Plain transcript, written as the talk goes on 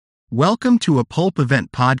Welcome to a Pulp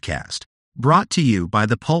Event Podcast, brought to you by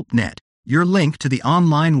the Pulp Net, your link to the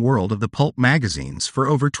online world of the pulp magazines for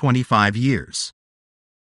over 25 years.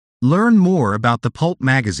 Learn more about the pulp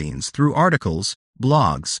magazines through articles,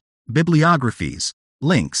 blogs, bibliographies,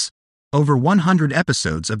 links, over 100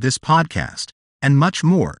 episodes of this podcast, and much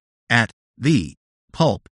more at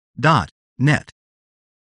thepulp.net.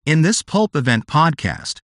 In this Pulp Event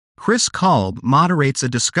Podcast, Chris Kalb moderates a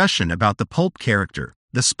discussion about the pulp character,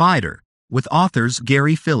 the Spider, with authors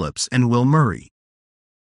Gary Phillips and Will Murray.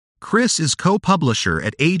 Chris is co-publisher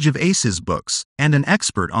at Age of Aces Books and an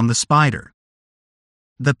expert on the Spider.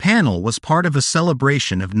 The panel was part of a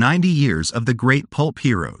celebration of 90 years of the great pulp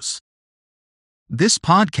heroes. This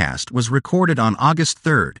podcast was recorded on August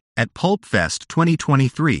 3rd at PulpFest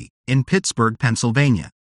 2023 in Pittsburgh, Pennsylvania.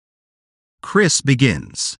 Chris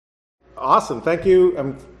begins. Awesome. Thank you.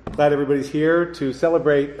 I'm glad everybody's here to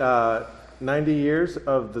celebrate 90 years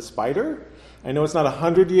of the Spider. I know it's not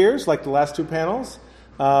 100 years like the last two panels,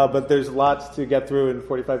 but there's lots to get through in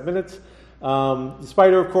 45 minutes. The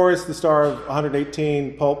Spider, of course, the star of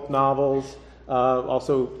 118 pulp novels,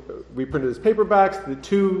 also reprinted as paperbacks, the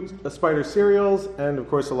two Spider serials, and, of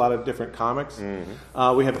course, a lot of different comics.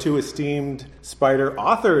 Mm-hmm. We have two esteemed Spider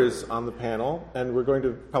authors on the panel, and we're going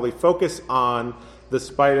to probably focus on the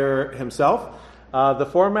Spider himself. The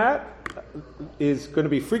format is going to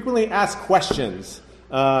be frequently asked questions.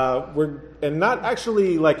 And not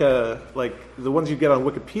actually like the ones you get on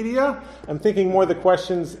Wikipedia. I'm thinking more the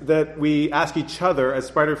questions that we ask each other as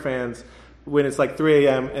Spider fans when it's like 3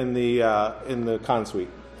 a.m. in the con suite.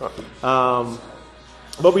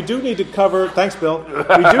 But we do need to cover. Thanks, Bill.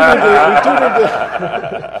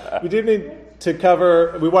 We do need to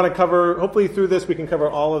cover. We want to cover. Hopefully, through this, we can cover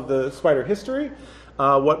all of the Spider history.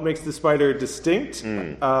 What makes the Spider distinct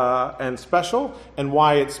and special, and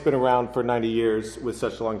why it's been around for 90 years with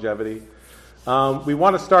such longevity. We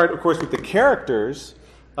want to start, of course, with the characters.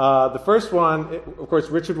 The first one, of course,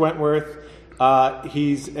 Richard Wentworth.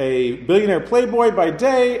 He's a billionaire playboy by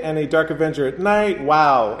day and a dark avenger at night.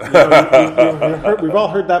 Wow. We've all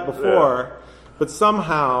heard that before. But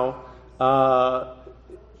somehow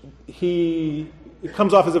he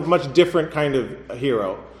comes off as a much different kind of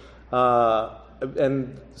hero.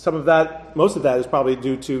 And most of that is probably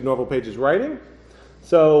due to Norval Page's writing.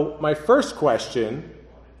 So my first question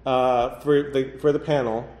for the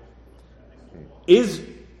panel, is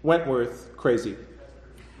Wentworth crazy?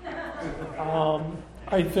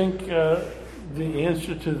 I think the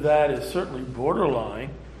answer to that is certainly borderline.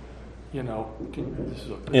 Yes,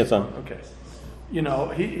 okay.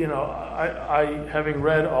 I having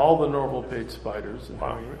read all the Norval Page Spiders and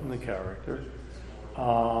having written the character,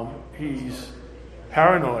 he's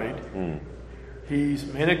paranoid. He's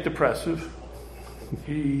manic depressive.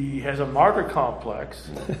 He has a martyr complex.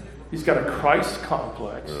 He's got a Christ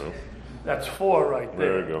complex. Yeah. That's 4 right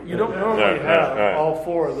there. You don't normally have all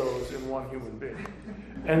 4 of those in one human being.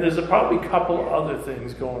 And there's probably a couple other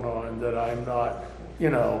things going on that I'm not,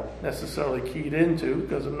 necessarily keyed into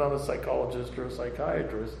because I'm not a psychologist or a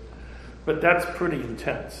psychiatrist. But that's pretty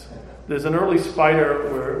intense. There's an early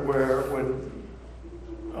Spider where when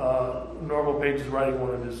Norval Page is writing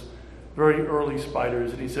one of his very early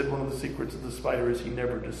Spiders, and he said one of the secrets of the Spider is he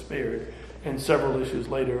never despaired. And several issues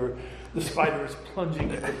later, the Spider is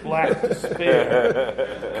plunging into black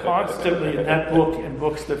despair constantly in that book and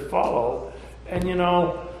books that follow. And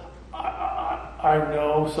I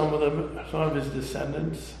know some of his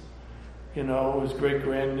descendants. His great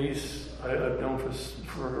grandniece I've known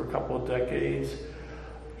for a couple of decades.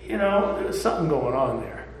 There's something going on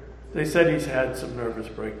there. They said he's had some nervous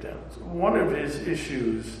breakdowns. One of his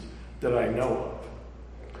issues that I know of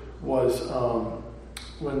was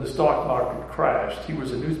when the stock market crashed. He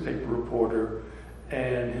was a newspaper reporter,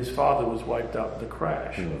 and his father was wiped out in the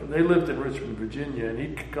crash. They lived in Richmond, Virginia, and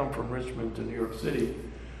he'd come from Richmond to New York City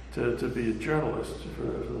to be a journalist for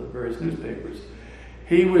the various newspapers.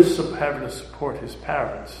 He was having to support his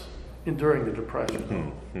parents during the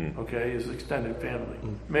Depression, okay, his extended family,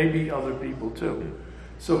 maybe other people too.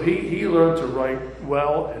 So he learned to write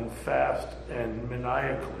well and fast and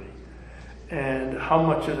maniacally. And how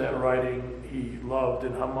much of that writing he loved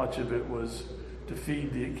and how much of it was to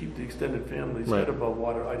keep the extended family's head above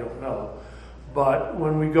water, I don't know. But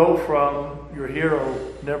when we go from your hero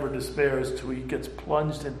never despairs to he gets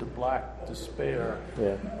plunged into black despair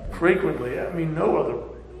frequently, no other,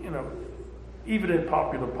 even in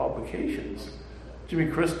popular publications, Jimmy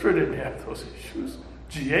Christopher didn't have those issues.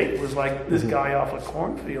 G8 was like this guy off a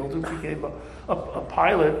cornfield who became a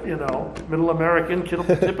pilot, middle American,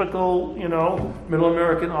 typical, middle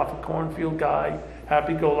American off a cornfield guy,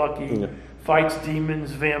 happy-go-lucky, fights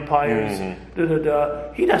demons, vampires,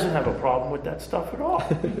 He doesn't have a problem with that stuff at all.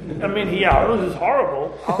 I mean, this is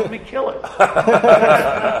horrible. Let me kill it.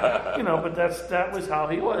 But that was how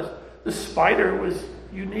he was. The Spider was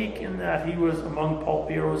unique in that he was among pulp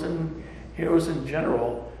heroes and heroes in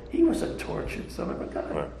general. He was a tortured son of a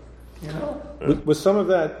gun. Was some of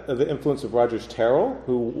that the influence of Roger Terrell,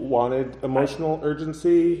 who wanted emotional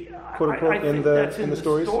urgency, quote unquote, in the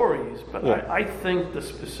stories? But I think the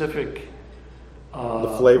specific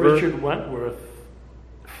the flavor, Richard Wentworth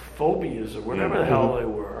phobias or whatever the hell they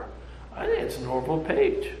were, I think it's Norval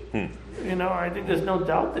Page. I think there's no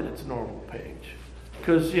doubt that it's Norval Page.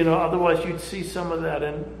 Because, otherwise you'd see some of that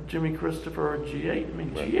in Jimmy Christopher or G8. I mean,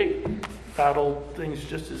 G8 battled things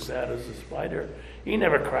just as bad as the Spider. He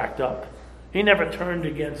never cracked up. He never turned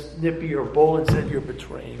against Nippy or Bull and said, "You're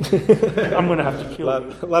betraying me. I'm going to have to kill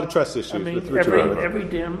you." A lot of trust issues. I mean, every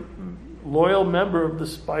damn loyal member of the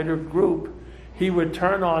Spider group, he would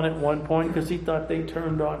turn on at one point because he thought they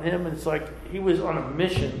turned on him. And it's like he was on a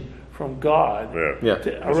mission from God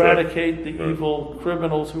to eradicate the evil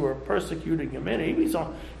criminals who were persecuting him. And he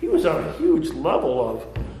was on a huge level of,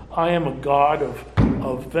 I am a God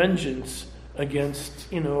of vengeance against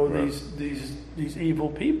these evil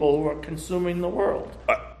people who are consuming the world.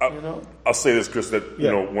 I'll say this, Chris, that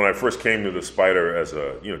when I first came to the Spider as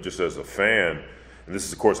just as a fan, and this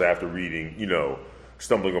is of course after reading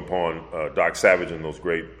stumbling upon Doc Savage and those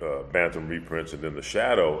great Bantam reprints, and then The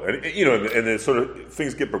Shadow, and then sort of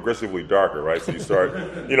things get progressively darker, right? So you start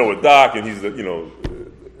with Doc, and he's the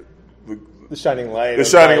shining light. The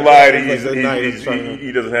shining light.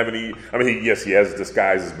 He doesn't have any. I mean, he has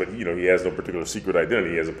disguises, but he has no particular secret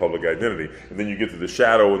identity. He has a public identity. And then you get to the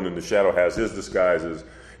Shadow, and then the Shadow has his disguises,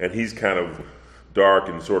 and he's kind of dark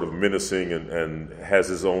and sort of menacing, and has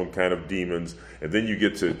his own kind of demons. And then you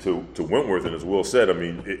get to Wentworth, and as Will said, I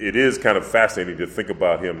mean, it is kind of fascinating to think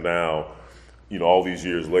about him now, all these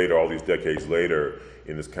years later, all these decades later,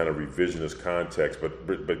 in this kind of revisionist context.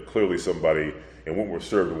 But clearly somebody. And Wentworth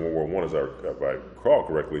served in World War I, as I recall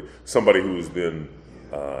correctly, somebody who has been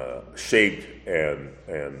shaped and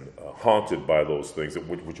haunted by those things,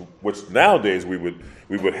 which nowadays we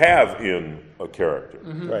would have in a character,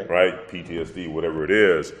 right? PTSD, whatever it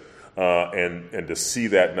is, and to see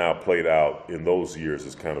that now played out in those years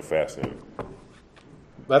is kind of fascinating.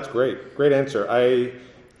 That's great answer. I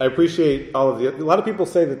appreciate all of a lot of people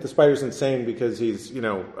say that the Spider's insane because he's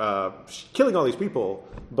killing all these people,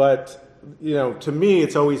 but to me,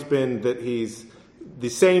 it's always been that he's the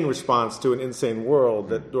sane response to an insane world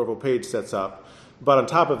that Norval Page sets up. But on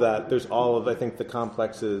top of that, there's all of, I think, the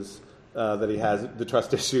complexes that he has, the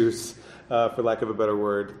trust issues, for lack of a better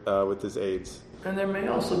word, with his aides. And there may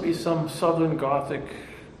also be some Southern Gothic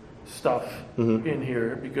stuff in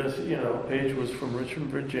here because, Page was from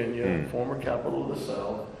Richmond, Virginia, former capital of the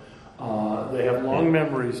South. They have long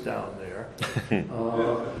memories down there.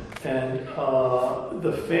 And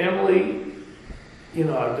the family,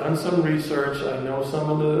 I've done some research. I know some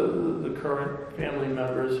of the current family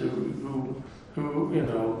members who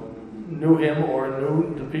knew him or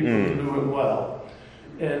knew the people who knew him well.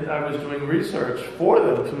 And I was doing research for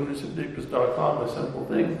them through newsandpapers.com, a simple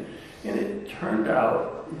thing. And it turned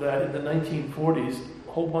out that in the 1940s,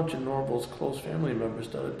 a whole bunch of Norval's close family members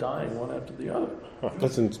started dying one after the other.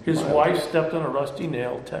 His wife stepped on a rusty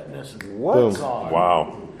nail, tetanus. What? Gone.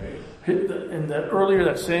 Wow. And earlier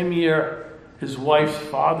that same year, his wife's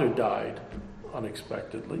father died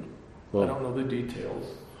unexpectedly. I don't know the details.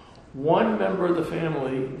 One member of the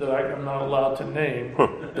family that I'm not allowed to name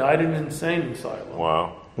died in an insane asylum.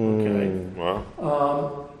 Wow. Okay.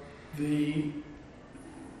 Wow.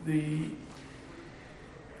 The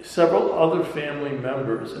several other family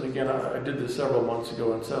members, and again, I did this several months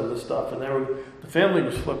ago and some of this stuff, and the family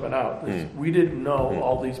was flipping out. We didn't know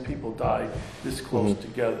all these people died this close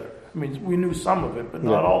together. I mean, we knew some of it, but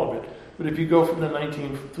not all of it. But if you go from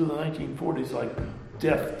through the 1940s, like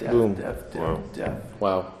death.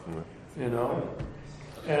 Wow. And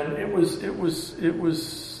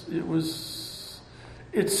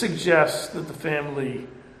it suggests that the family,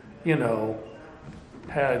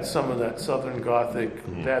 had some of that Southern Gothic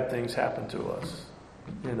bad things happen to us,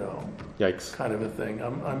 Yikes. kind of a thing.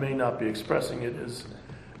 I may not be expressing it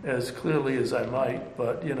as clearly as I might,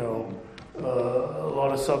 but a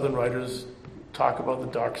lot of Southern writers talk about the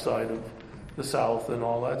dark side of the South and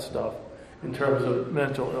all that stuff in terms of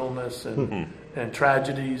mental illness and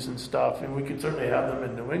tragedies and stuff. And we could certainly have them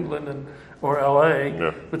in New England or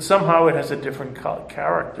L.A., but somehow it has a different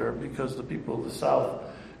here because the people of the South,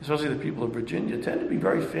 especially the people of Virginia, tend to be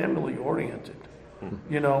very family oriented.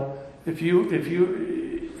 If you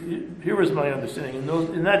here is my understanding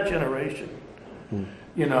in that generation,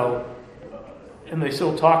 You know, and they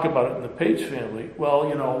still talk about it in the Page family. Well,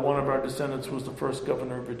 you know, one of our descendants was the first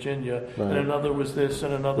governor of Virginia, and another was this,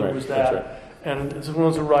 and another was that. And this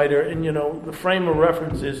one's a writer, and you know, the frame of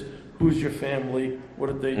reference is who's your family, what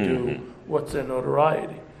did they do, what's their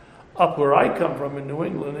notoriety. Up where I come from in New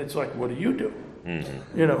England, it's like, what do you do?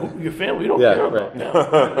 You know, your family, you don't care about them.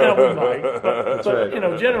 You know, we might, but you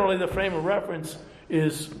know, generally the frame of reference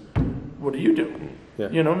is, what do you do?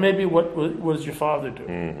 You know, maybe what does your father do?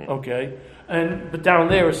 Okay, but down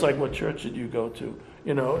there it's like, what church did you go to?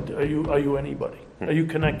 You know, are you anybody? Are you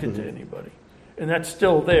connected to anybody? And that's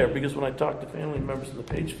still there, because when I talk to family members of the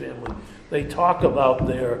Page family, they talk about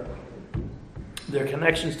their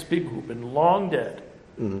connections to people who've been long dead,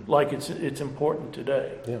 like it's important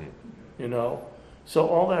today. You know, so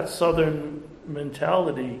all that Southern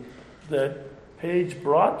mentality that Page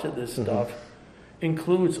brought to this stuff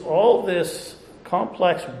includes all this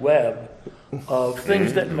complex web of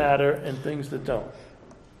things that matter and things that don't.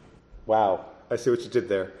 Wow. I see what you did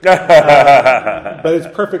there. But it's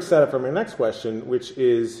perfect setup for my next question, which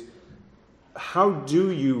is, how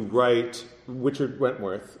do you write Richard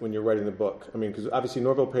Wentworth when you're writing the book? I mean, because obviously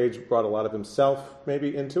Norville Page brought a lot of himself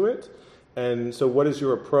maybe into it. And so what is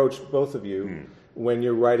your approach, both of you, when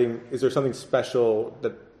you're writing? Is there something special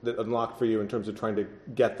that unlocked for you in terms of trying to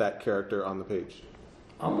get that character on the page?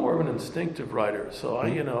 I'm more of an instinctive writer, so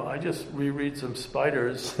I just reread some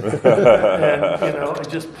Spiders, and I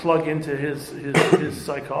just plug into his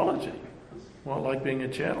psychology. Well, like being a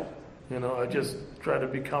channel, I just try to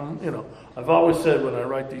become. I've always said when I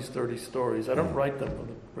write these 30 stories, I don't write them from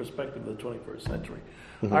the perspective of the 21st century.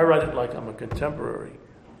 I write it like I'm a contemporary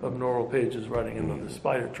of Norville Page's writing in The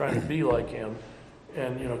Spider, trying to be like him,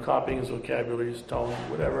 and copying his vocabulary, his tone,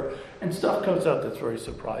 whatever, and stuff comes out that's very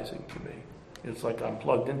surprising to me. It's like I'm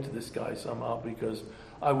plugged into this guy somehow because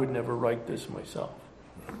I would never write this myself.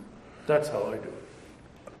 That's how I do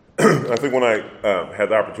it. I think when I had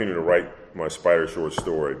the opportunity to write my Spider short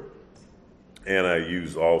story, and I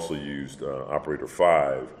also used Operator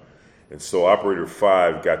 5, and so Operator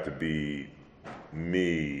 5 got to be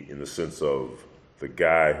me in the sense of the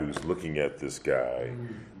guy who's looking at this guy,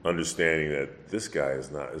 understanding that this guy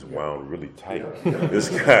is wound really tight. This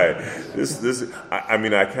guy, I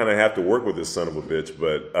mean, I kind of have to work with this son of a bitch,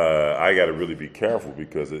 but I got to really be careful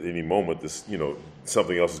because at any moment,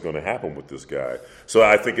 something else is going to happen with this guy. So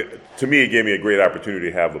I think, to me, it gave me a great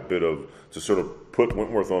opportunity to have to sort of put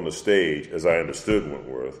Wentworth on the stage as I understood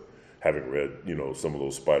Wentworth, having read, some of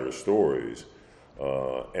those Spider stories,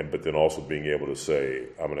 but then also being able to say,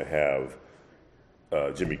 I'm going to have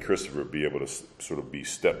Jimmy Christopher be able to sort of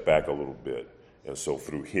step back a little bit, and so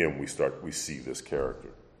through him we see this character.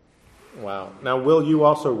 Wow. Now, Will, you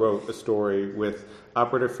also wrote a story with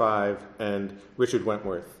Operator 5 and Richard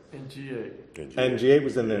Wentworth. And G8. And G8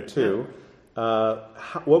 was in there too.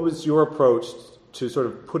 What was your approach to sort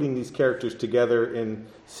of putting these characters together in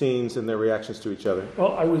scenes and their reactions to each other?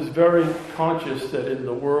 Well, I was very conscious that in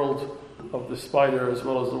the world of the Spider, as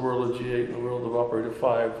well as the world of G8 and the world of Operator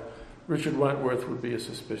 5, Richard Wentworth would be a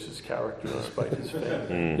suspicious character despite his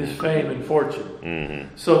fame, his fame and fortune.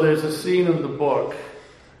 So there's a scene in the book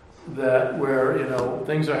where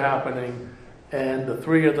things are happening, and the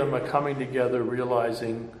three of them are coming together,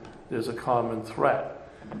 realizing there's a common threat.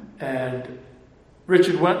 And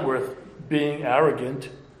Richard Wentworth, being arrogant,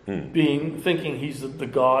 thinking he's the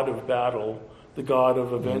god of battle, the god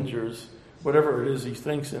of Avengers, whatever it is he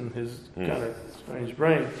thinks in his kind of strange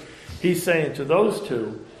brain, he's saying to those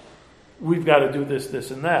two, we've got to do this,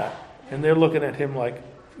 this, and that. And they're looking at him like,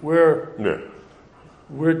 we're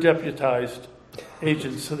deputized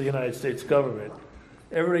agents of the United States government.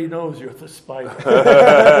 Everybody knows you're the Spider.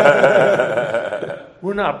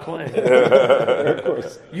 We're not playing. Of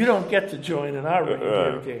course. You don't get to join in our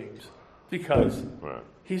reindeer games because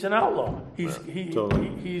he's an outlaw. He's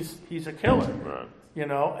a killer.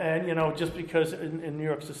 And just because in New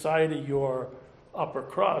York society you're upper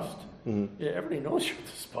crust, everybody knows you're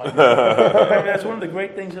the Spider. That's one of the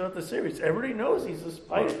great things about the series. Everybody knows he's the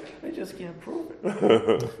Spider. They just can't prove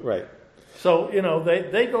it. Right. So,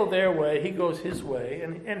 they go their way, he goes his way,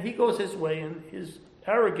 and he goes his way in his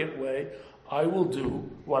arrogant way. I will do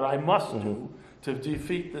what I must do to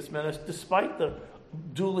defeat this menace, despite the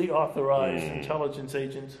duly authorized intelligence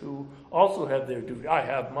agents who also have their duty. I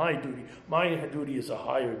have my duty. My duty is a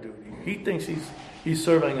higher duty. He thinks he's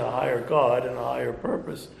serving a higher God and a higher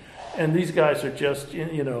purpose. And these guys are just,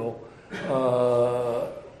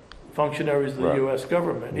 functionaries of the U.S.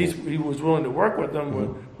 government. He was willing to work with them.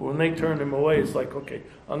 When they turned him away, it's like, okay,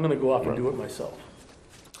 I'm going to go off and do it myself.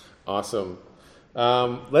 Awesome.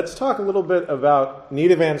 Let's talk a little bit about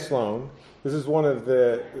Nita Van Sloan This is one of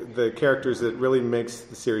the characters that really makes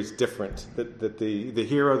the series different. That the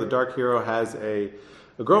hero, the dark hero, has a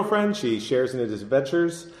girlfriend. She shares in his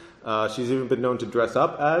adventures. She's even been known to dress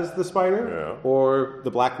up as the Spider or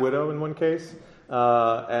the Black Widow in one case.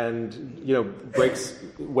 And breaks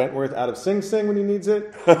Wentworth out of Sing Sing when he needs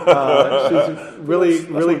it. She's really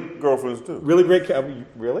what girlfriends do. Really great.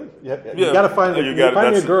 Really? You got to find me a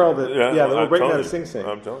girl that will break out of Sing Sing.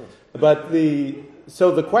 I'm telling you. But the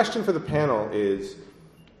question for the panel is: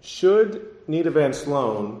 should Nita Van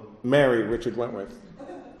Sloan marry Richard Wentworth?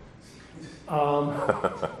 In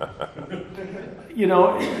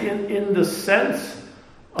the sense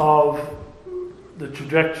of the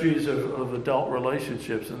trajectories of adult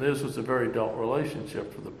relationships, and this was a very adult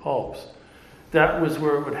relationship for the Pulps, that was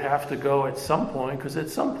where it would have to go at some point, because at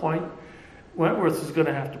some point, Wentworth was going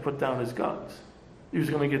to have to put down his guns. He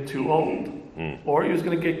was going to get too old, or he was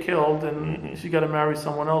going to get killed, and she got to marry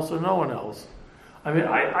someone else or no one else. I mean,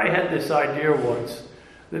 I had this idea once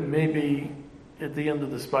that maybe at the end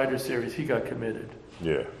of the Spider series, he got committed.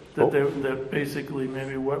 Yeah. That basically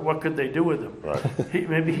maybe what could they do with him? Right.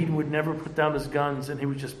 Maybe he would never put down his guns, and he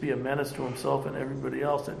would just be a menace to himself and everybody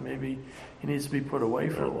else, and maybe he needs to be put away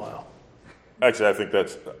for a while. Actually, I think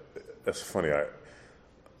that's funny.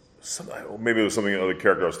 Maybe it was something other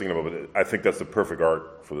character I was thinking about, but I think that's the perfect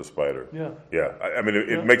arc for the Spider. Yeah. Yeah. I mean,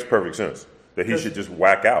 it makes perfect sense that he should just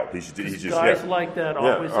whack out. He just guys like that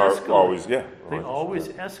always escalate. They always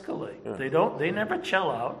escalate. Yeah. They never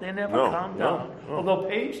chill out. They never calm down. No. Although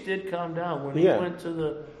Page did calm down when he went to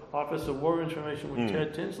the Office of War Information with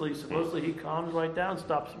Ted Tinsley. Supposedly he calms right down,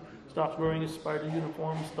 stops wearing his Spider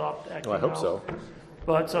uniform, stopped acting out. I hope so.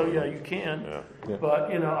 But you can. Yeah.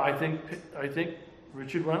 But I think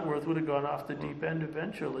Richard Wentworth would have gone off the deep end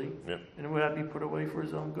eventually, and would have to be put away for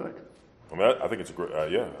his own good. I mean, I think it's a great. I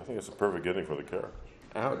think it's a perfect ending for the character.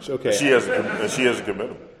 Ouch. Okay. She has a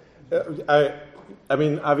commitment. I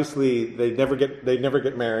mean, obviously they never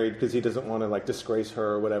get married because he doesn't want to disgrace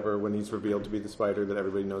her or whatever when he's revealed to be the Spider that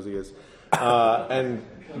everybody knows he is.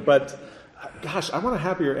 But gosh, I want a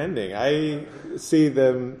happier ending. I see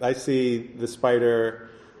the Spider.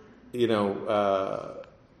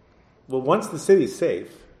 Once the city's safe,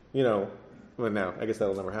 Well, no, I guess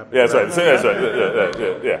that'll never happen. Yeah, that's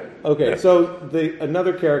right. Yeah. Okay, so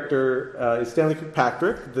another character is Stanley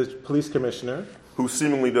Kirkpatrick, the police commissioner, who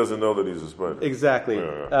seemingly doesn't know that he's a Spider. Exactly,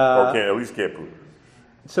 or at least can't prove it.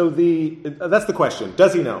 So that's the question.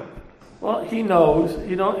 Does he know? Well, he knows.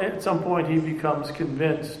 At some point he becomes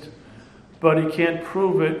convinced, but he can't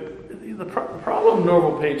prove it. The problem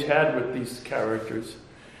Norval Page had with these characters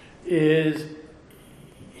is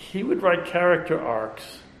he would write character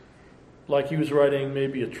arcs like he was writing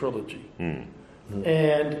maybe a trilogy.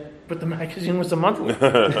 But the magazine was a monthly.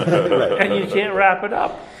 And you can't wrap it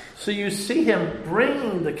up. So you see him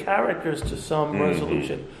bringing the characters to some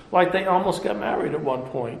resolution. Like they almost got married at one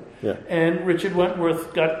point. Yeah. And Richard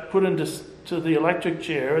Wentworth got put into the electric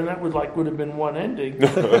chair, and that would have been one ending.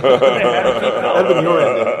 That would have been your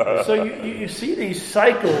ending. So you see these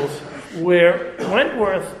cycles where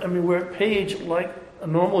where Page, like a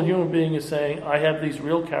normal human being, is saying, I have these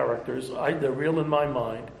real characters, they're real in my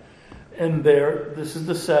mind, and this is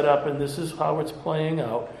the setup, and this is how it's playing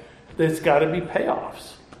out. There's got to be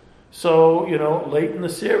payoffs. So, late in the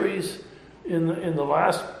series, in the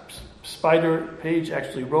last Spider, Page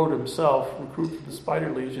actually wrote himself, Recruit for the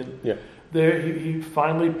Spider Legion. Yeah. There, he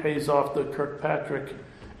finally pays off the Kirkpatrick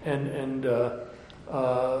and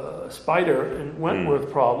Spider and Wentworth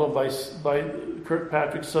problem by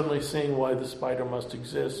Kirkpatrick suddenly seeing why the Spider must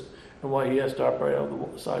exist and why he has to operate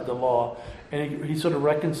outside the law, and he sort of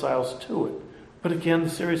reconciles to it. But again, the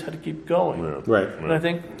series had to keep going. Yeah. Right. And I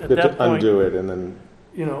think at that point, undo it, and then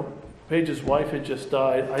Page's wife had just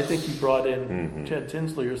died. I think he brought in Ted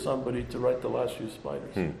Tinsley or somebody to write the last few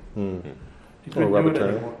Spiders. He couldn't do it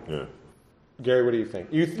anymore. Yeah. Gary, what do you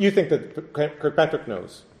think? You think that Kirkpatrick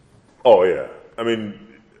knows? Oh yeah. I mean,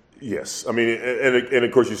 yes. I mean, and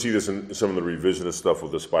of course you see this in some of the revisionist stuff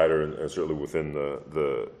with the Spider, and certainly within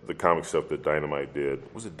the comic stuff that Dynamite did.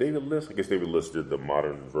 Was it David Liss? I guess David Liss did the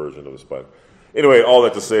modern version of the Spider. Anyway, all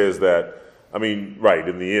that to say is that, I mean, right,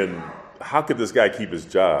 in the end, how could this guy keep his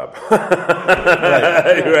job? Right.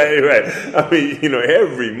 I mean,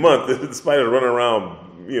 every month the Spider's running around,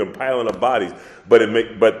 piling up bodies.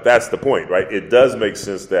 But that's the point, right? It does make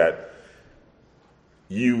sense that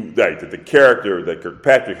that the character that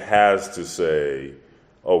Kirkpatrick has to say,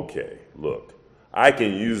 okay, look, I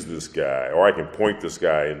can use this guy, or I can point this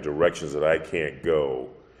guy in directions that I can't go,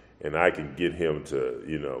 and I can get him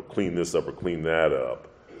to, clean this up or clean that up.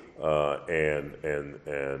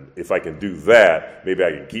 And if I can do that, maybe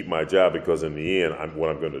I can keep my job, because in the end, what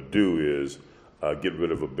I'm going to do is get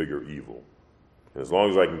rid of a bigger evil. And as long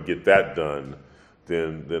as I can get that done,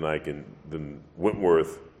 then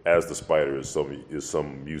Wentworth as the Spider is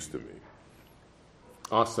some use to me.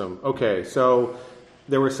 Awesome. Okay, so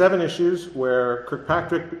there were 7 issues where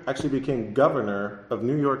Kirkpatrick actually became governor of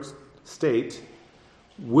New York State.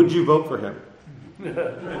 Would you vote for him? I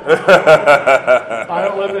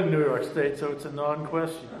don't live in New York State, so it's a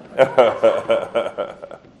non-question.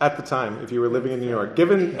 At the time, if you were living in New York,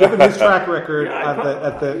 given his track record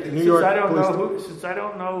at the New York police, since I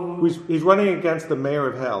don't know who he's running against the mayor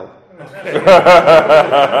of hell.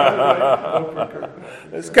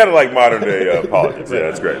 It's kind of like modern day politics. Yeah,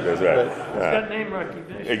 that's great. That's right. It's got name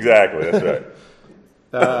recognition. Exactly. That's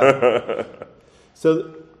right.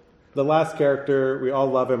 So the last character, we all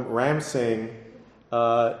love him, Ram Singh.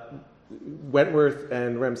 Wentworth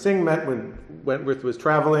and Ram Singh met when Wentworth was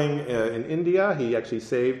traveling in India. He actually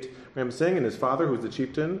saved Ram Singh and his father, who was the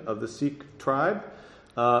chieftain of the Sikh tribe.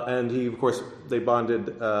 And he, of course, they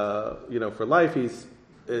bonded, for life. He's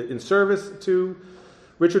in service to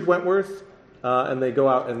Richard Wentworth, and they go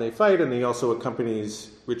out and they fight. And he also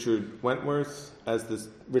accompanies Richard Wentworth as the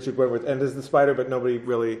Spider, but nobody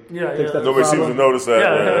really thinks that's nobody seems to notice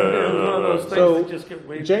that. One of those things that just get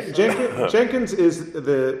waved. Jenkins is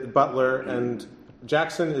the butler, and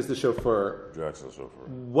Jackson is the chauffeur.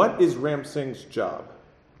 What is Ram Singh's job?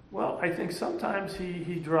 Well, I think sometimes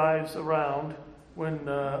he drives around when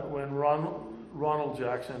Ronald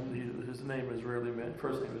Jackson, his name is rarely mentioned,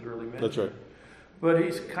 first name is rarely mentioned. That's right. But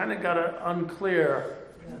he's kind of got an unclear.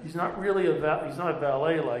 He's not really he's not a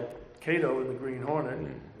valet like Cato in the Green Hornet.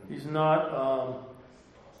 He's not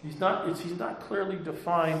clearly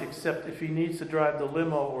defined, except if he needs to drive the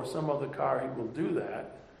limo or some other car, he will do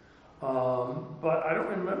that. But I don't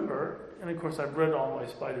remember, and of course I've read all my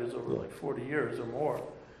Spiders over like 40 years or more.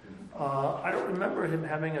 I don't remember him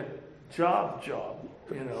having a job.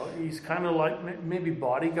 He's kind of like maybe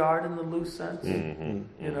bodyguard in the loose sense.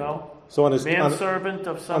 So on his manservant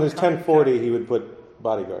of some on his 1040, he would put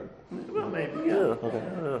bodyguard. Well, maybe, yeah. Okay.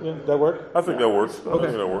 Yeah, that work? I think that works. Okay. I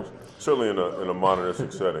think that works. Certainly in a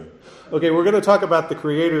modernistic setting. Okay, we're going to talk about the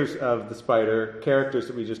creators of the Spider, characters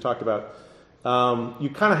that we just talked about. You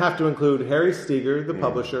kind of have to include Harry Steger, the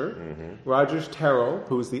publisher, Rogers Terrell,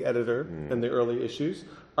 who was the editor in the early issues,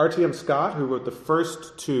 R.T.M. Scott, who wrote the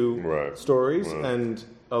first 2 stories, and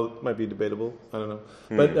it might be debatable, I don't know.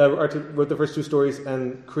 But wrote the first 2 stories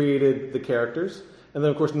and created the characters. And then,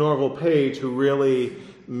 of course, Norval Page, who really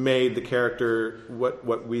made the character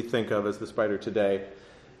what we think of as the Spider today.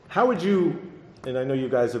 How would you, and I know you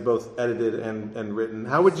guys have both edited and written,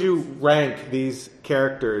 how would you rank these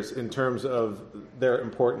characters in terms of their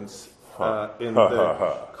importance in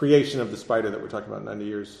the creation of the Spider that we're talking about 90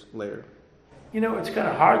 years later? It's kind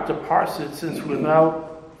of hard to parse it, since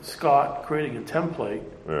without Scott creating a template,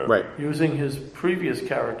 using his previous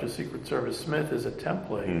character, Secret Service Smith, as a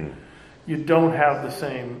template, you don't have the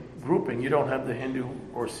same grouping. You don't have the Hindu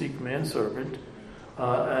or Sikh manservant,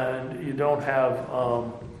 and you don't have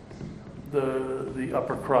the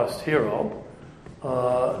upper crust hero.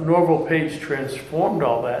 Norval Page transformed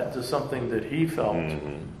all that into something that he felt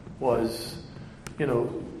was,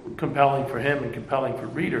 compelling for him and compelling for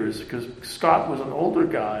readers, because Scott was an older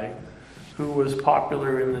guy who was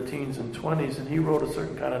popular in the teens and 20s, and he wrote a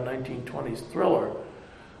certain kind of 1920s thriller,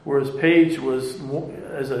 whereas Page was more,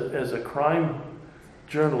 as a crime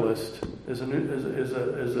journalist, as a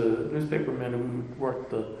newspaperman who worked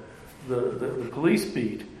the police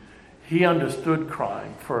beat. He understood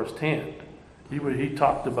crime firsthand. He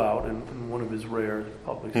talked about, in one of his rare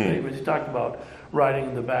public statements, he talked about riding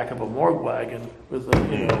in the back of a morgue wagon with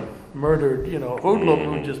a murdered hoodlum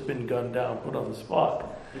who'd just been gunned down, put on the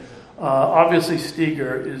spot. Obviously,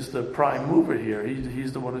 Steger is the prime mover here.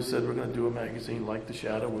 He's the one who said we're going to do a magazine like The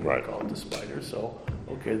Shadow, we're going to call it The Spider. So,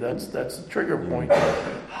 okay, that's the trigger point.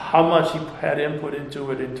 How much he had input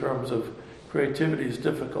into it in terms of creativity is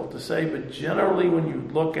difficult to say, but generally when you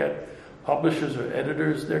look at publishers or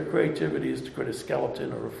editors, their creativity is to create a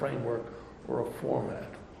skeleton or a framework or a format.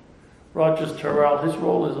 Rogers Terrell, his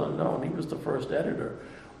role is unknown. He was the first editor.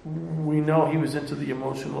 We know he was into the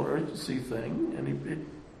emotional urgency thing,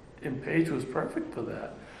 and Page was perfect for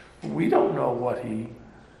that. We don't know what he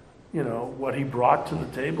brought to the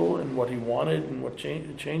table and what he wanted and what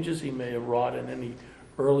changes he may have wrought in any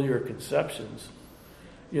earlier conceptions.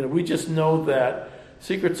 We just know that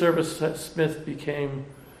Secret Service Smith became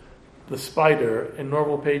the Spider, and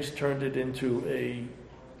Norval Page turned it into a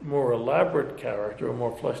more elaborate character, a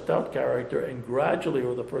more fleshed out character, and gradually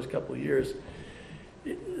over the first couple of years,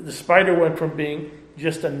 the Spider went from being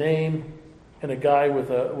just a name and a guy with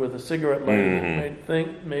a cigarette lighter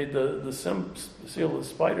made the seal of the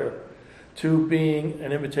Spider, to being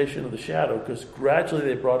an imitation of the Shadow, because gradually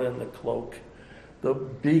they brought in the cloak, the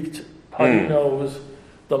beaked putty nose,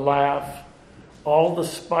 the laugh, all the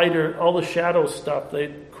Spider, all the Shadow stuff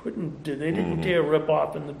they didn't dare rip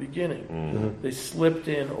off in the beginning. They slipped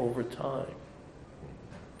in over time.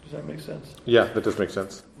 Does that make sense? Yeah, that does make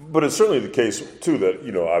sense. But it's certainly the case too that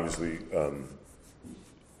obviously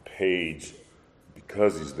Page,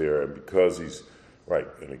 because he's there and because he's right,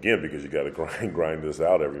 and again because you got to grind this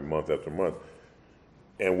out every month after month,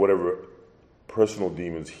 and whatever personal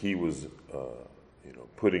demons he was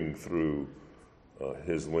putting through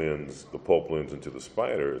his lens, the pulp lens, into the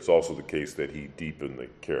Spider, it's also the case that he deepened the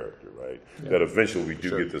character, right? Yeah. That eventually we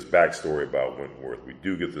do get this backstory about Wentworth. We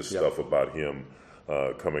do get this stuff about him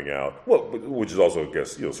coming out, well, which is also, I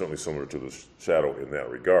guess, certainly similar to the Shadow in that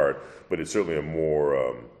regard, but it's certainly a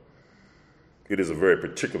more, it is a very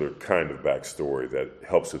particular kind of backstory that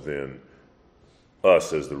helps to then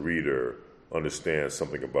us as the reader understand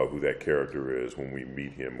something about who that character is when we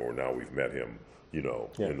meet him, or now we've met him, in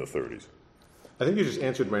the 30s. I think you just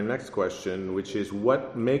answered my next question, which is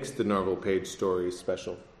what makes the Norval Page story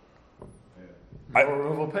special?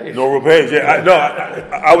 Norval Page. Norval Page,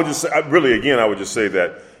 yeah. I would just say, I would just say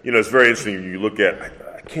that, it's very interesting when you look at,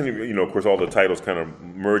 I can't even, of course, all the titles kind of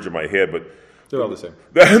merge in my head, but they're all the same.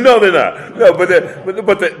 No, they're not. No, but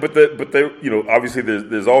they, obviously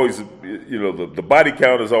there's always, the body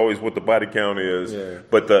count is always what the body count is. Yeah.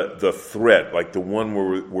 But the threat, like the one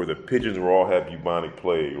where the pigeons will all have bubonic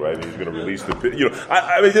plague, right? And he's going to release the pigeons.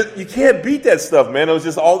 I mean, you can't beat that stuff, man. It was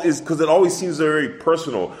just because it always seems very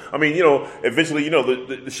personal. I mean, eventually,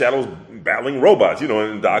 the Shadow's battling robots,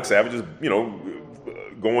 and Doc Savage is,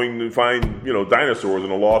 going to find dinosaurs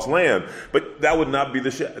in a lost land, but that would not be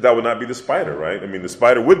the Spider, right? I mean, the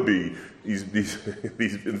Spider would be these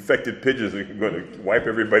infected pigeons that are going to wipe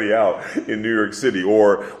everybody out in New York City,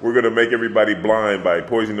 or we're going to make everybody blind by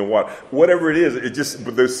poisoning the water. Whatever it is,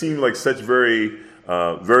 but there seemed like such very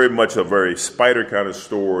much a very Spider kind of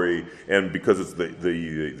story, and because it's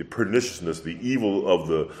the perniciousness, the evil of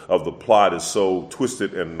the plot is so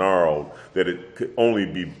twisted and gnarled that it could only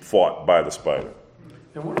be fought by the Spider.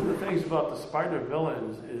 And one of the things about the Spider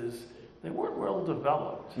villains is they weren't well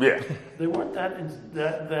developed. Yeah. They weren't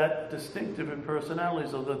that distinctive in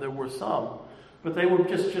personalities, although there were some. But they were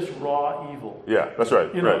just raw evil. Yeah, that's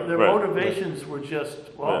right. Their motivations were just,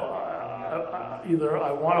 either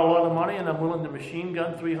I want a lot of money and I'm willing to machine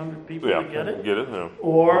gun 300 people to get it.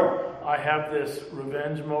 Or I have this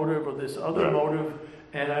revenge motive or this other motive,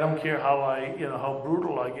 and I don't care how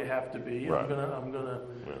brutal I have to be. Right.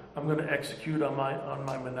 I'm gonna execute on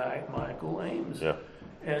my maniacal aims. Yeah.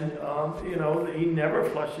 And he never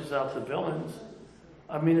fleshes out the villains.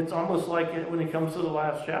 I mean, it's almost like when it comes to the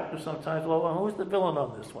last chapter, sometimes, who's the villain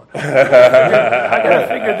on this one? I got to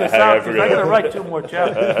figure this out because I got to write 2 more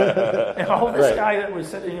chapters. And this guy that was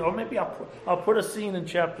sitting, or maybe I'll put a scene in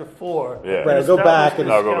chapter 4. Yeah. Right, go back and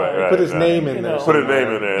put his name in there. Put his name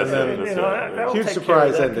in there. And then, huge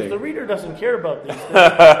surprise ending. The reader doesn't care about these things.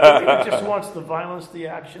 The reader just wants the violence, the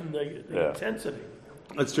action, the intensity.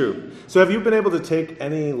 That's true. So have you been able to take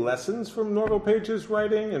any lessons from Norval Page's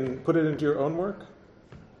writing and put it into your own work?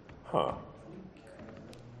 Huh.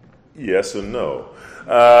 Yes and no.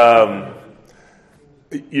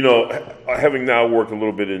 Having now worked a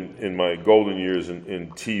little bit in my golden years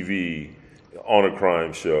in TV on a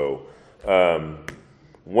crime show,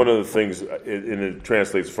 one of the things, and it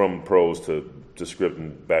translates from prose to script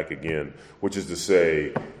and back again, which is to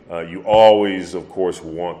say, you always, of course,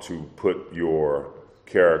 want to put your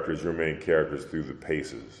main characters through the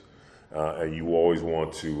paces. And you always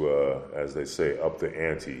want to, as they say, up the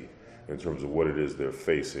ante in terms of what it is they're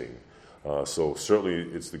facing. So certainly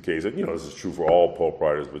it's the case, and this is true for all pulp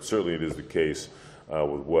writers, but certainly it is the case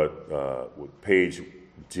with what Page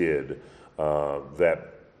did,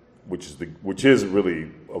 which is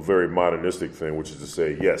really a very modernistic thing, which is to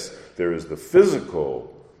say, yes, there is the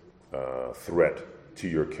physical threat to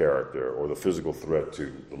your character, or the physical threat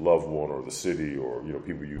to the loved one, or the city, or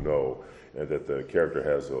people and that the character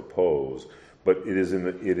has to oppose. But it is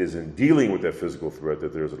in dealing with that physical threat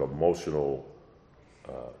that there's an emotional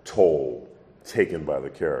toll taken by the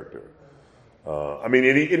character.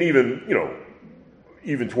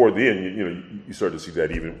 Even toward the end, you start to see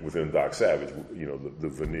that even within Doc Savage, the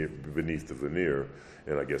veneer beneath the veneer,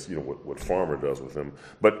 and I guess what Farmer does with him.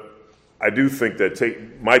 But I do think that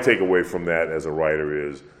my takeaway from that as a writer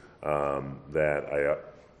is that I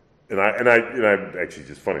actually,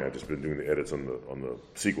 just funny, I've just been doing the edits on the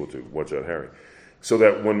sequel to One Shot Harry, so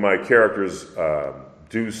that when my characters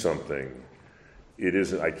do something, it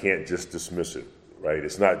isn't. I can't just dismiss it, right?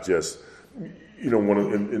 It's not just, in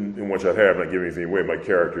One Shot Harry, I'm not giving anything away. My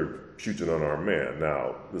character shoots an unarmed man.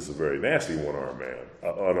 Now, this is a very nasty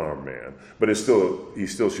unarmed man, but he still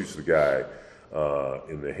shoots the guy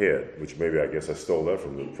in the head, which maybe I guess I stole that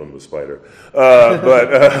from the spider.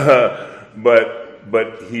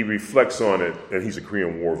 But he reflects on it, and he's a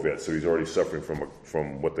Korean War vet, so he's already suffering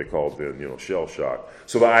from what they call the shell shock.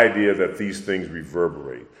 So the idea that these things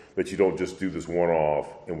reverberate, that you don't just do this one-off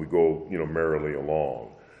and we go merrily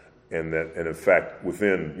along, and in fact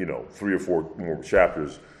within 3 or 4 more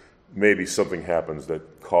chapters, maybe something happens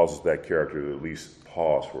that causes that character to at least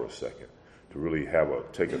pause for a second, to really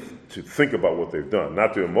to think about what they've done,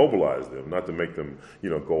 not to immobilize them, not to make them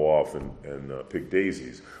go off and pick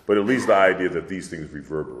daisies, but at least the idea that these things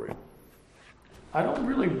reverberate. I don't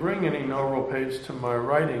really bring any Norval page to my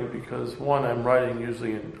writing because, one, I'm writing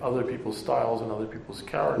usually in other people's styles and other people's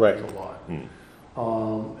characters a lot. And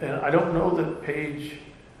I don't know that page,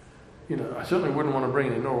 I certainly wouldn't want to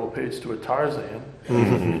bring a Norval page to a Tarzan.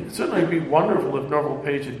 It'd certainly be wonderful if Norval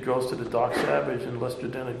Page had goes to the Doc Savage and Lester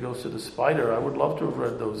Dennett goes to the Spider. I would love to have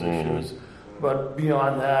read those issues. But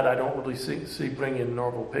beyond that, I don't really see bringing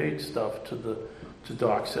Norval Page stuff to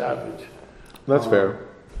Doc Savage. That's fair.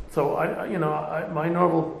 So I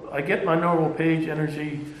get my Norval Page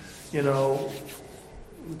energy,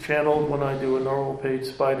 channeled when I do a Norval Page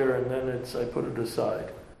Spider, and then I put it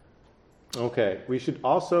aside. Okay. We should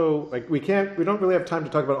also we don't really have time to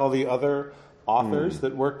talk about all the other authors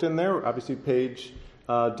that worked in there. Obviously, Page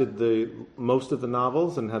did most of the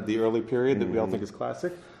novels and had the early period that we all think is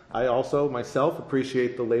classic. I also, myself,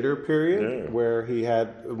 appreciate the later period where he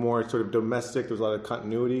had more sort of domestic, there was a lot of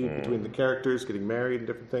continuity between the characters, getting married and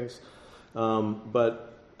different things.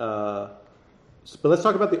 But let's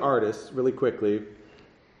talk about the artists really quickly,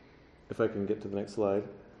 if I can get to the next slide.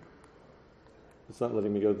 It's not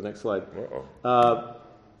letting me go to the next slide.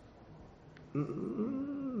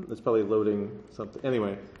 It's probably loading something.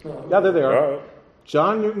 Anyway, there they are.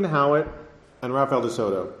 John Newton Howard and Rafael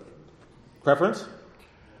DeSoto. Preference?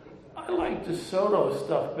 I like DeSoto's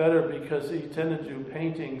stuff better because he tended to do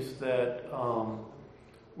paintings that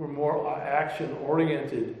were more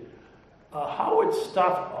action-oriented. Howard's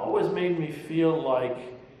stuff always made me feel like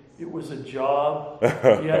it was a job.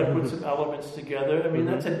 He had to put some elements together. I mean,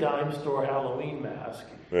 that's a dime store Halloween mask.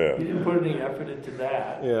 Yeah. He didn't put any effort into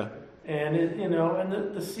that. Yeah. And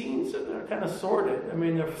and the scenes are kind of sorted. I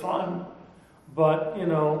mean, they're fun, but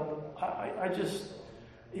I just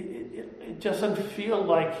it doesn't feel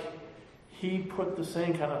like he put the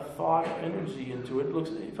same kind of thought or energy into it.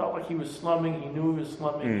 It felt like he was slumming. He knew he was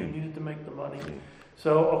slumming. He needed to make the money.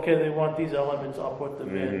 So, okay, they want these elements, I'll put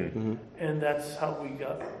them in. And that's how we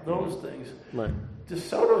got those things. Right.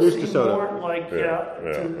 DeSoto seemed more like,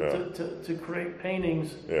 to create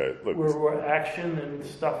paintings where action and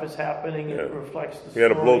stuff is happening and it reflects the story. He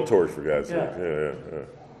had a blowtorch, for God's sake. Yeah.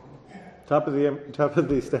 Top of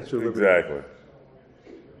the Statue of Liberty. Exactly.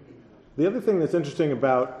 The other thing that's interesting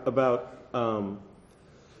about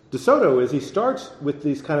DeSoto is he starts with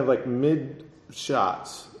these kind of like mid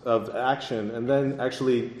shots of action, and then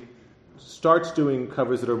actually starts doing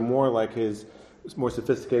covers that are more like his more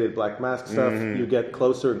sophisticated Black Mask stuff. You get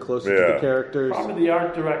closer and closer to the characters. Probably the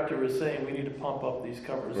art director is saying we need to pump up these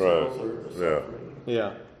covers.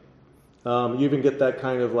 Yeah. You even get that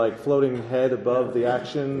kind of like floating head above the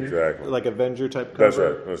action, like Avenger type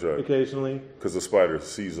cover. That's right. Occasionally, because the spider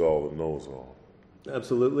sees all and knows all.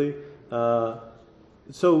 Absolutely.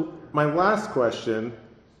 So my last question,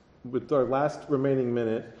 with our last remaining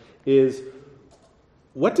minute, is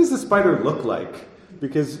what does the spider look like?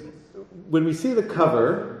 Because when we see the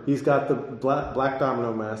cover, he's got the black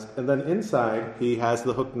domino mask, and then inside he has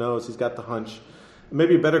the hooked nose, he's got the hunch.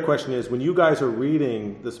 Maybe a better question is, when you guys are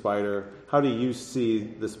reading the spider, how do you see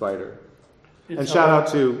the spider? And shout out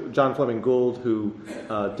to John Fleming Gould, who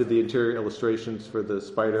did the interior illustrations for the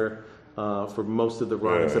spider for most of the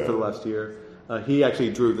run, except for the last year. He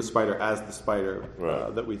actually drew the spider as the spider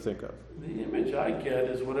that we think of. The image I get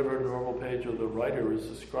is whatever Norval Page or the writer is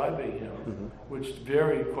describing him, which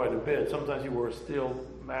varied quite a bit. Sometimes he wore a steel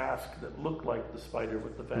mask that looked like the spider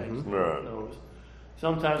with the fangs and the nose.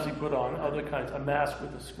 Sometimes he put on other kinds, a mask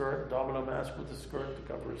with a skirt, domino mask with a skirt to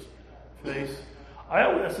cover his face.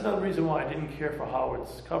 That's another reason why I didn't care for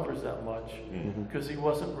Howard's covers that much, because he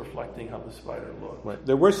wasn't reflecting how the spider looked. Right.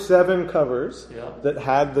 There were 7 covers that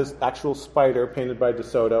had this actual spider painted by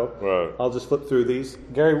DeSoto. Right. I'll just flip through these.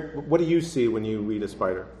 Gary, what do you see when you read a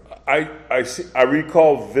spider? I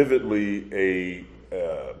recall vividly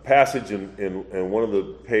passage in one of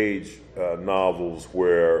the Page novels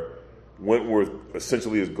where Wentworth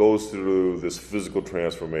essentially goes through this physical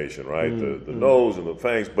transformation, right? The nose and the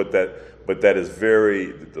fangs, but that is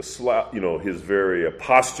very his very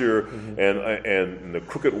posture and the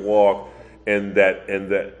crooked walk, and that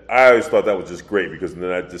I always thought that was just great, because then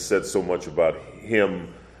that just said so much about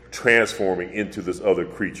him transforming into this other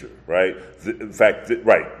creature, right?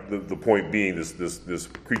 The point being this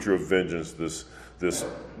creature of vengeance, this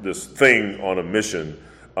thing on a mission.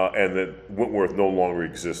 And that Wentworth no longer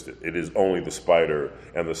existed. It is only the spider,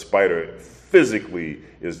 and the spider physically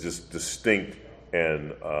is just distinct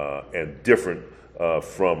and different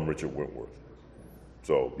from Richard Wentworth.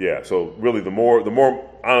 So yeah, so really the more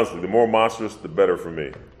monstrous, the better for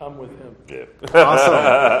me. I'm with him. Yeah.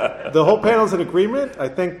 Awesome. The whole panel's in agreement. I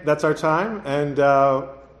think that's our time, and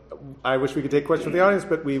I wish we could take questions from the audience,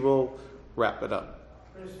 but we will wrap it up.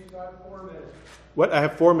 Chris, you got 4 minutes. What? I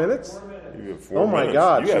have 4 minutes? 4 minutes. You have 4 Oh my minutes.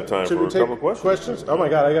 God! You have time Should for we a take couple of questions. Oh my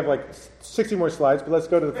God! I have like 60 more slides, but let's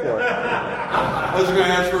go to the floor. I was going to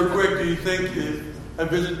ask real quick, do you think a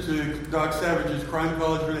visit to Doc Savage's crime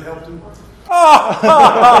college would have helped him?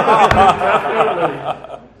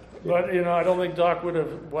 But, I don't think Doc would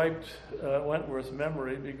have wiped Wentworth's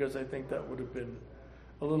memory, because I think that would have been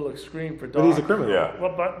a little extreme for Doc. But he's a criminal. Yeah.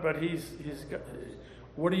 Well, but he's got,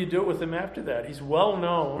 what do you do with him after that? He's well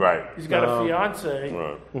known. Right. He's got a fiance.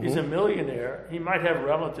 Right. He's a millionaire. He might have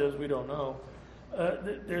relatives. We don't know.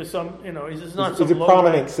 There's some, he's not He's some a low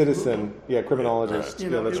prominent rank- citizen. Yeah, criminologist.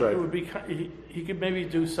 Yeah, that's right. It would be, he could maybe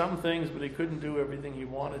do some things, but he couldn't do everything he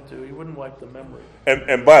wanted to. He wouldn't wipe the memory.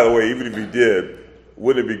 And by the way, even if he did,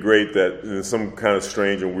 wouldn't it be great that in some kind of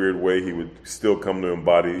strange and weird way he would still come to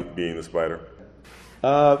embody being the spider?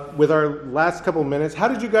 With our last couple minutes, how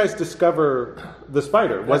did you guys discover the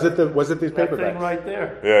spider? Was it these That paperbacks? thing right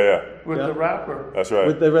there Yeah. with the wrapper. That's right.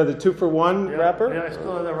 With the 2-for-1 wrapper? Yeah, I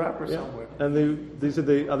still have that wrapper somewhere. And these are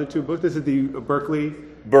the other two books. This is the Berkeley.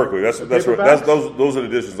 That's right. paperbacks? Those are the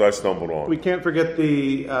editions I stumbled on. We can't forget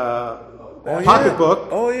the pocketbook.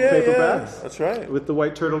 Paperbacks. That's right. With the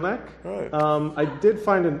white turtleneck. Right. I did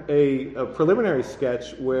find a preliminary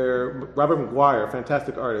sketch where Robert McGuire,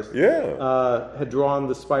 fantastic artist, had drawn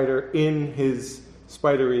the spider in his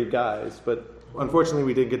spidery guise. But unfortunately,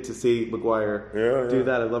 we didn't get to see McGuire do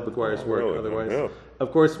that. I love McGuire's work. Really? Otherwise, Yeah.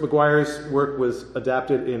 of course, McGuire's work was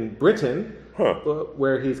adapted in Britain,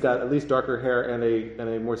 where he's got at least darker hair and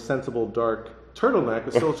a more sensible dark turtleneck,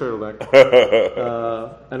 a still turtleneck.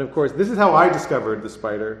 And of course, this is how I discovered the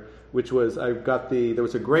spider, which was there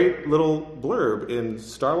was a great little blurb in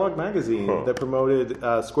Starlog magazine that promoted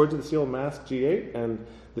Scourge of the Steel Mask G8 and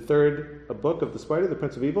the third book of the Spider, The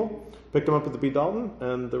Prince of Evil. Picked him up at the B. Dalton,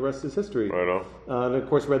 and the rest is history. Right on. And of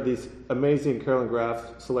course, read these amazing Carolyn Graff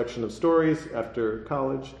selection of stories after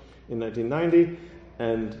college in 1990,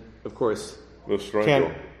 and of course,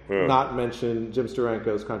 can't not mention Jim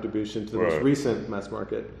Steranko's contribution to the most recent mass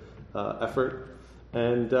market effort.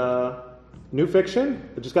 And new fiction,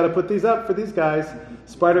 I just got to put these up for these guys.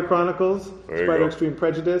 Spider Chronicles, Spider Extreme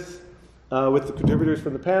Prejudice, with the contributors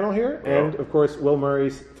from the panel here, and of course Will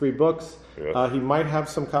Murray's 3 books. He might have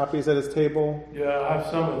some copies at his table. Yeah, I have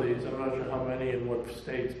some of these. I'm not sure how many in what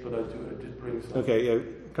states, but I did bring some. Okay,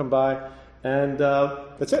 come by, and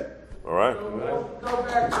that's it. All right. Go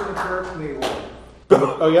back to the Berkeley one.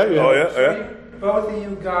 Oh yeah. Both of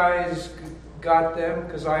you guys got them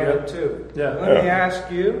because I did too. Yeah. Let me ask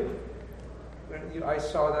you. I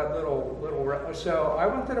saw that little. So I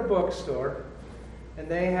went to the bookstore, and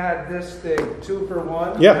they had this thing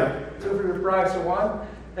 2-for-1. Yeah. 2 for the price of 1.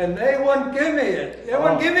 And they wouldn't give me it. They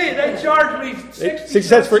wouldn't give me it. They charged me 60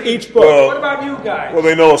 cents for each book. Well, what about you guys? Well,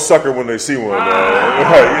 they know a sucker when they see one. I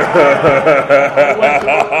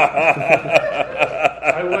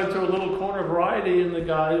went to a little corner variety, and the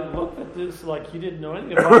guy looked at this like he didn't know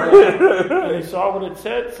anything about it, and he saw what it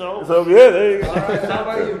said. So there you go. All right, how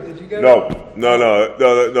about you? Did you get it? No.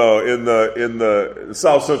 In the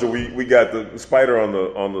South Central, we got the spider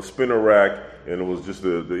on the spinner rack, and it was just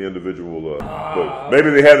the individual book.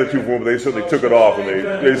 Maybe they had the 2-for-1, but they certainly took it off, and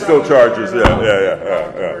they still charge us.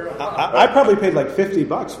 Yeah. I probably paid like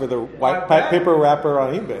 $50 for the white paper wrapper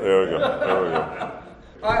on eBay. There we go.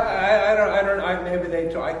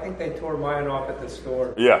 I think they tore mine off at the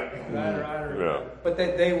store. Yeah. I don't know. Yeah. But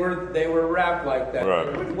they were wrapped like that.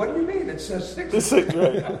 Right. What do you mean? It says 60.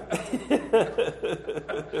 Right.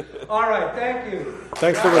 All right. Thank you.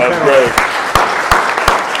 Thanks for the That's panel. great.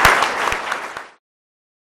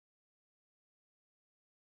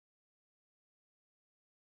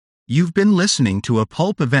 You've been listening to a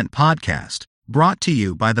Pulp Event Podcast, brought to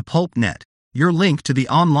you by the Pulp Net. your link to the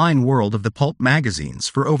online world of the pulp magazines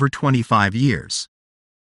for over 25 years.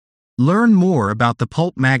 Learn more about the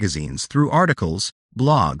pulp magazines through articles,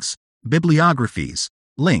 blogs, bibliographies,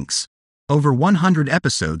 links, over 100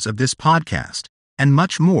 episodes of this podcast, and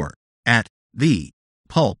much more at thepulp.net.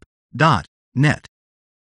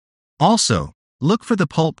 Also, look for the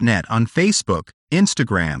PulpNet on Facebook,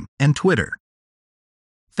 Instagram, and Twitter.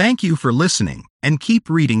 Thank you for listening, and keep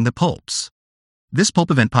reading the pulps. This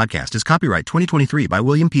Pulp Event Podcast is copyright 2023 by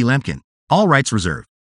William P. Lampkin. All rights reserved.